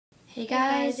Hey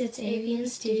guys, it's Avian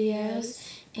Studios,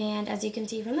 and as you can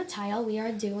see from the title, we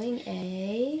are doing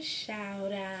a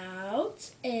shout out,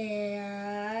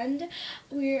 and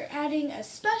we're adding a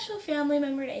special family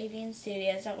member to Avian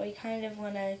Studios that we kind of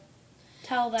want to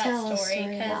tell that story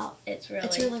because it's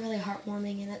really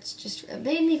heartwarming, and it's just it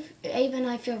made me, Ava and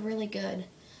I, feel really good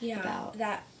about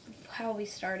that. How we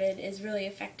started is really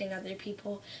affecting other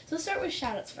people. So let's start with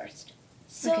shout outs first.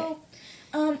 So. Okay.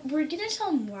 We're going to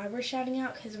tell them why we're shouting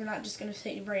out because we're not just going to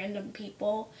say random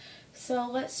people. So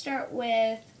let's start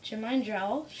with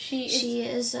Jemindrell. She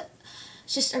is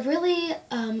just a really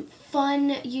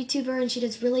fun YouTuber, and she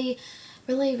does really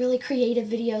creative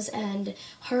videos, and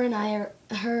her and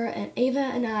Ava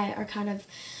and I are kind of,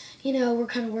 we're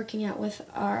kind of working out with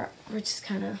we're just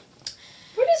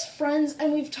friends,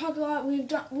 and we've talked a lot.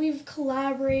 We've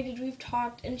collaborated, we've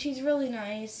talked, and she's really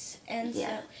nice. And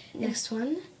yeah. Next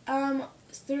one.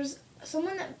 There's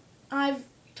someone that I've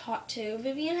talked to.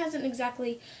 Vivian hasn't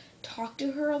exactly talked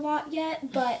to her a lot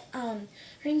yet, but her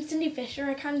name's Cindy Fisher.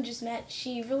 I kind of just met.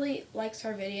 She really likes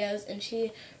our videos, and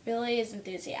she really is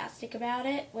enthusiastic about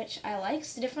it, which I like.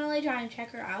 So definitely try and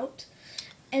check her out.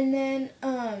 And then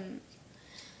I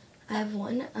have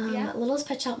one. Little's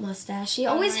Pet Shop Mustache. She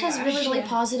always has really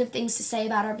positive things to say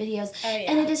about our videos,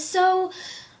 and it is so.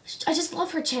 I just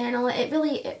love her channel.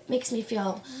 It makes me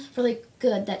feel really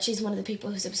good that she's one of the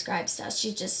people who subscribes to us.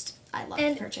 I love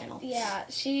her channel. Yeah,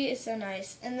 she is so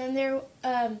nice. And then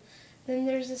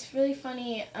there's this really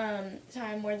funny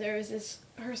time where there was this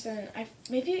person.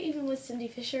 Maybe it even was Cindy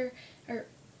Fisher, or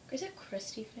is it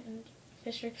Christy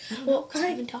Fisher? Well, I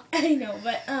haven't talked. I know,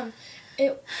 but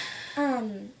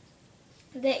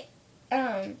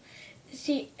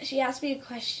She asked me a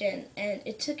question, and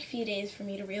it took a few days for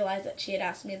me to realize that she had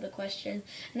asked me the question,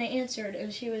 and I answered,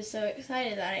 and she was so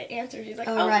excited that I answered. She's like,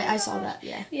 "Oh right, I saw that."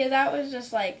 Yeah. Yeah, that was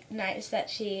just nice that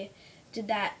she did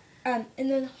that. And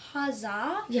then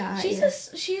Haza. Yeah. She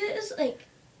is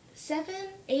 7,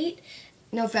 8.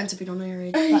 No offense if you don't know her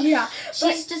age. But yeah,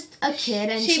 she's just a kid,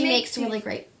 and she makes really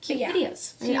great, cute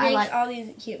videos. She makes all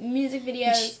these cute music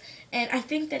videos, and I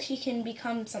think that she can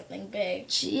become something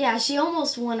big. She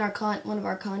almost won one of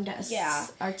our contests. Yeah,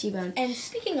 our T-Bone. And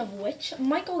speaking of which,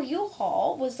 Michael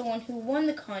Hall was the one who won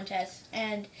the contest,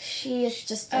 and she is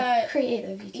just a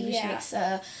creative YouTuber. She makes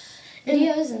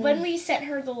videos. And when we sent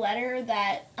her the letter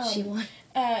that she won.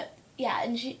 Yeah,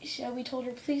 and we told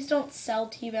her, please don't sell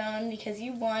T-Bone because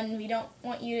you won. We don't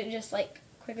want you to just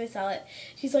quickly sell it.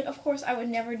 She's like, of course I would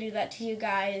never do that to you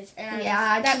guys. And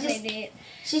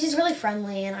she's just really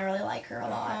friendly, and I really like her a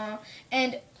lot.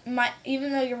 And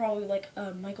even though you're probably like,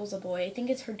 Michael's a boy, I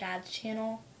think it's her dad's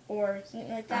channel or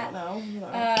something like that. I don't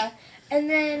know. And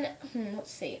then let's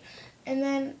see, and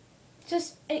then.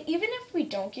 Just even if we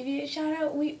don't give you a shout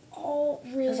out, we all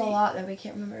really. There's a lot that we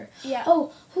can't remember. Yeah.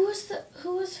 Oh, who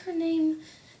was her name?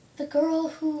 The girl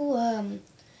who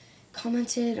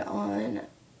commented on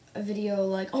a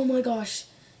video oh my gosh,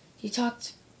 you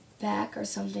talked back or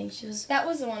something. That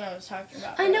was the one I was talking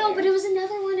about. I know, but it was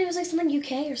another one. It was something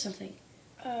UK or something.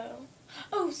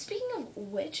 Oh, speaking of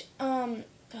which,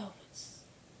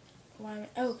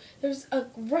 there's a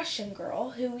Russian girl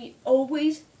who we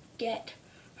always get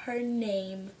her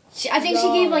name. I think she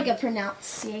gave a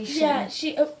pronunciation. Yeah,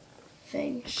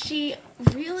 thing. She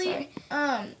really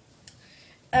oh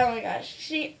my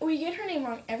gosh, we get her name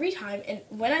wrong every time, and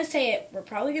when I say it, we're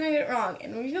probably gonna get it wrong,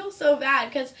 and we feel so bad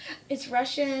because it's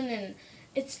Russian and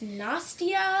it's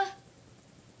Nastya.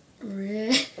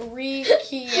 I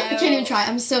can't even try.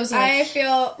 I'm so sorry. I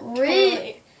feel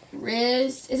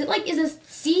Riz. Is a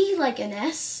C an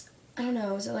S? I don't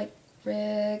know. Is it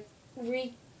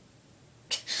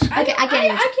I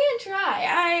can't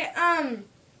try.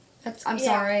 I'm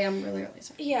sorry. I'm really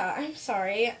sorry. Yeah, I'm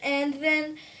sorry. And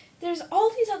then there's all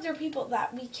these other people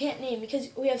that we can't name because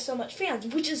we have so much fans,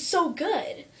 which is so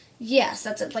good. Yes,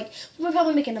 that's it. We'll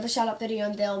probably make another shout out video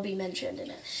and they'll be mentioned in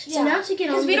it. Yeah. So now to get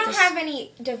on because we don't have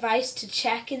any device to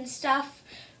check and stuff.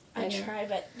 I try,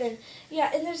 but then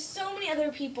and there's so many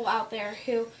other people out there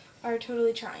who are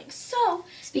totally trying. So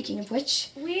speaking of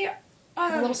which, we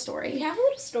have a little story. We have a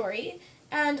little story.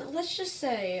 And let's just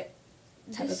say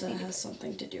Tabitha has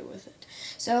something to do with it.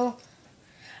 So,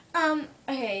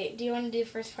 okay, do you want to do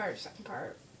first part or second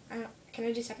part? Can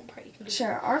I do second part? You can do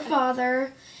sure. Our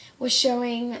father was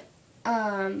showing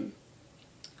our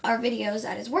videos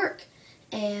at his work,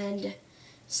 and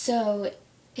so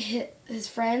his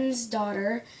friend's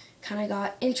daughter kind of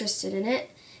got interested in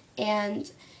it, and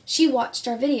she watched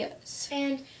our videos.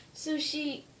 And so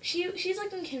she's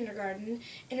in kindergarten,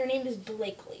 and her name is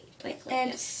Blakely.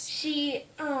 And she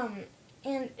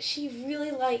and she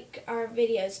really liked our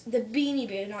videos. The Beanie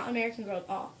Boo, not American Girl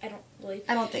doll. I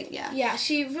don't think, yeah. Yeah,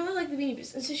 she really liked the Beanie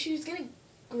Boos, and so she was going to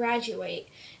graduate,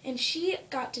 and she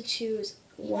got to choose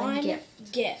one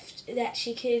gift that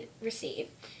she could receive.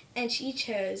 And she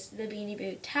chose the Beanie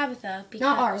Boo Tabitha. Because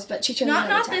not ours, but she chose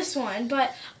not this one,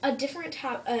 but a different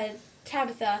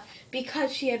Tabitha,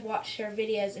 because she had watched her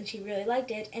videos and she really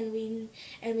liked it. And we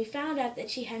found out that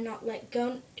she had not let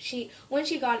go. When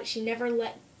she got it, she never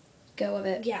let go of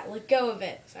it. Yeah, let go of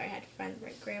it. Sorry, I had to find the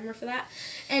right grammar for that.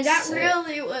 And that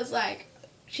really was like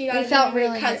she got a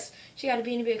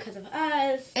Beanie Boo because of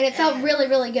us. And it felt really,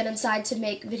 really good inside to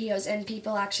make videos, and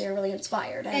people actually are really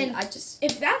inspired. And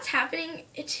if that's happening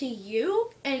to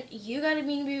you, and you got a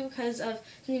Beanie Boo because of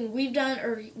something we've done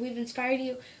or we've inspired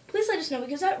you, please let us know,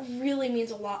 because that really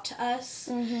means a lot to us.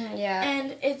 Mm-hmm, yeah.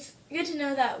 And it's good to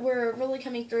know that we're really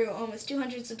coming through almost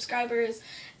 200 subscribers,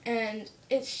 and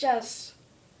it's just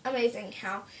amazing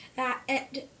how that.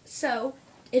 And so,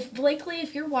 if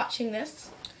you're watching this,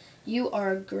 you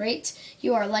are great.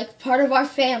 You are like part of our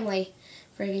family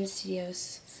for Avian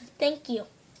Studios. Thank you.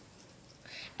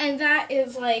 And that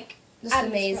is like just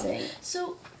amazing.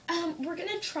 So we're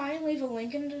gonna try and leave a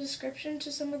link in the description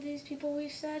to some of these people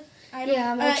we've said. I'm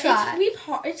gonna try.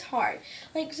 It's hard.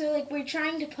 We're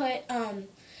trying to put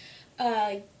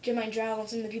Gemini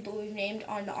Dragons and the people we've named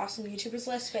on the awesome YouTubers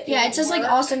list, but it says like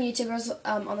awesome YouTubers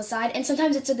on the side, and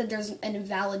sometimes it said that there's an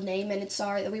invalid name, and it's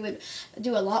sorry that we would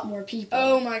do a lot more people.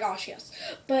 Oh my gosh, yes,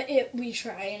 but we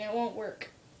try and it won't work,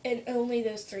 and only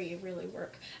those 3 really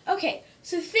work. Okay,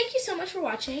 so thank you so much for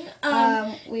watching.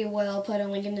 We will put a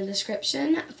link in the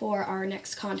description for our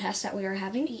next contest that we are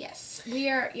having. Yes, we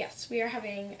are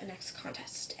having a next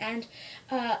contest, and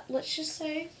let's just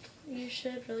say you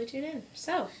should really tune in.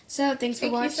 So thanks for watching.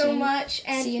 Thank you so much.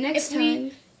 And see you next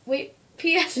time.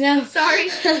 P.S. No. Sorry.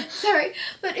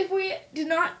 But if we did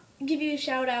not give you a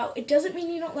shout out, it doesn't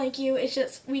mean you don't like you. It's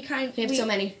just we have so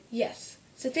many. Yes.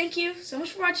 So thank you so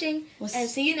much for watching, and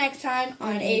see you next time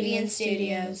on Avian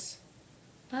Studios.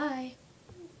 Bye.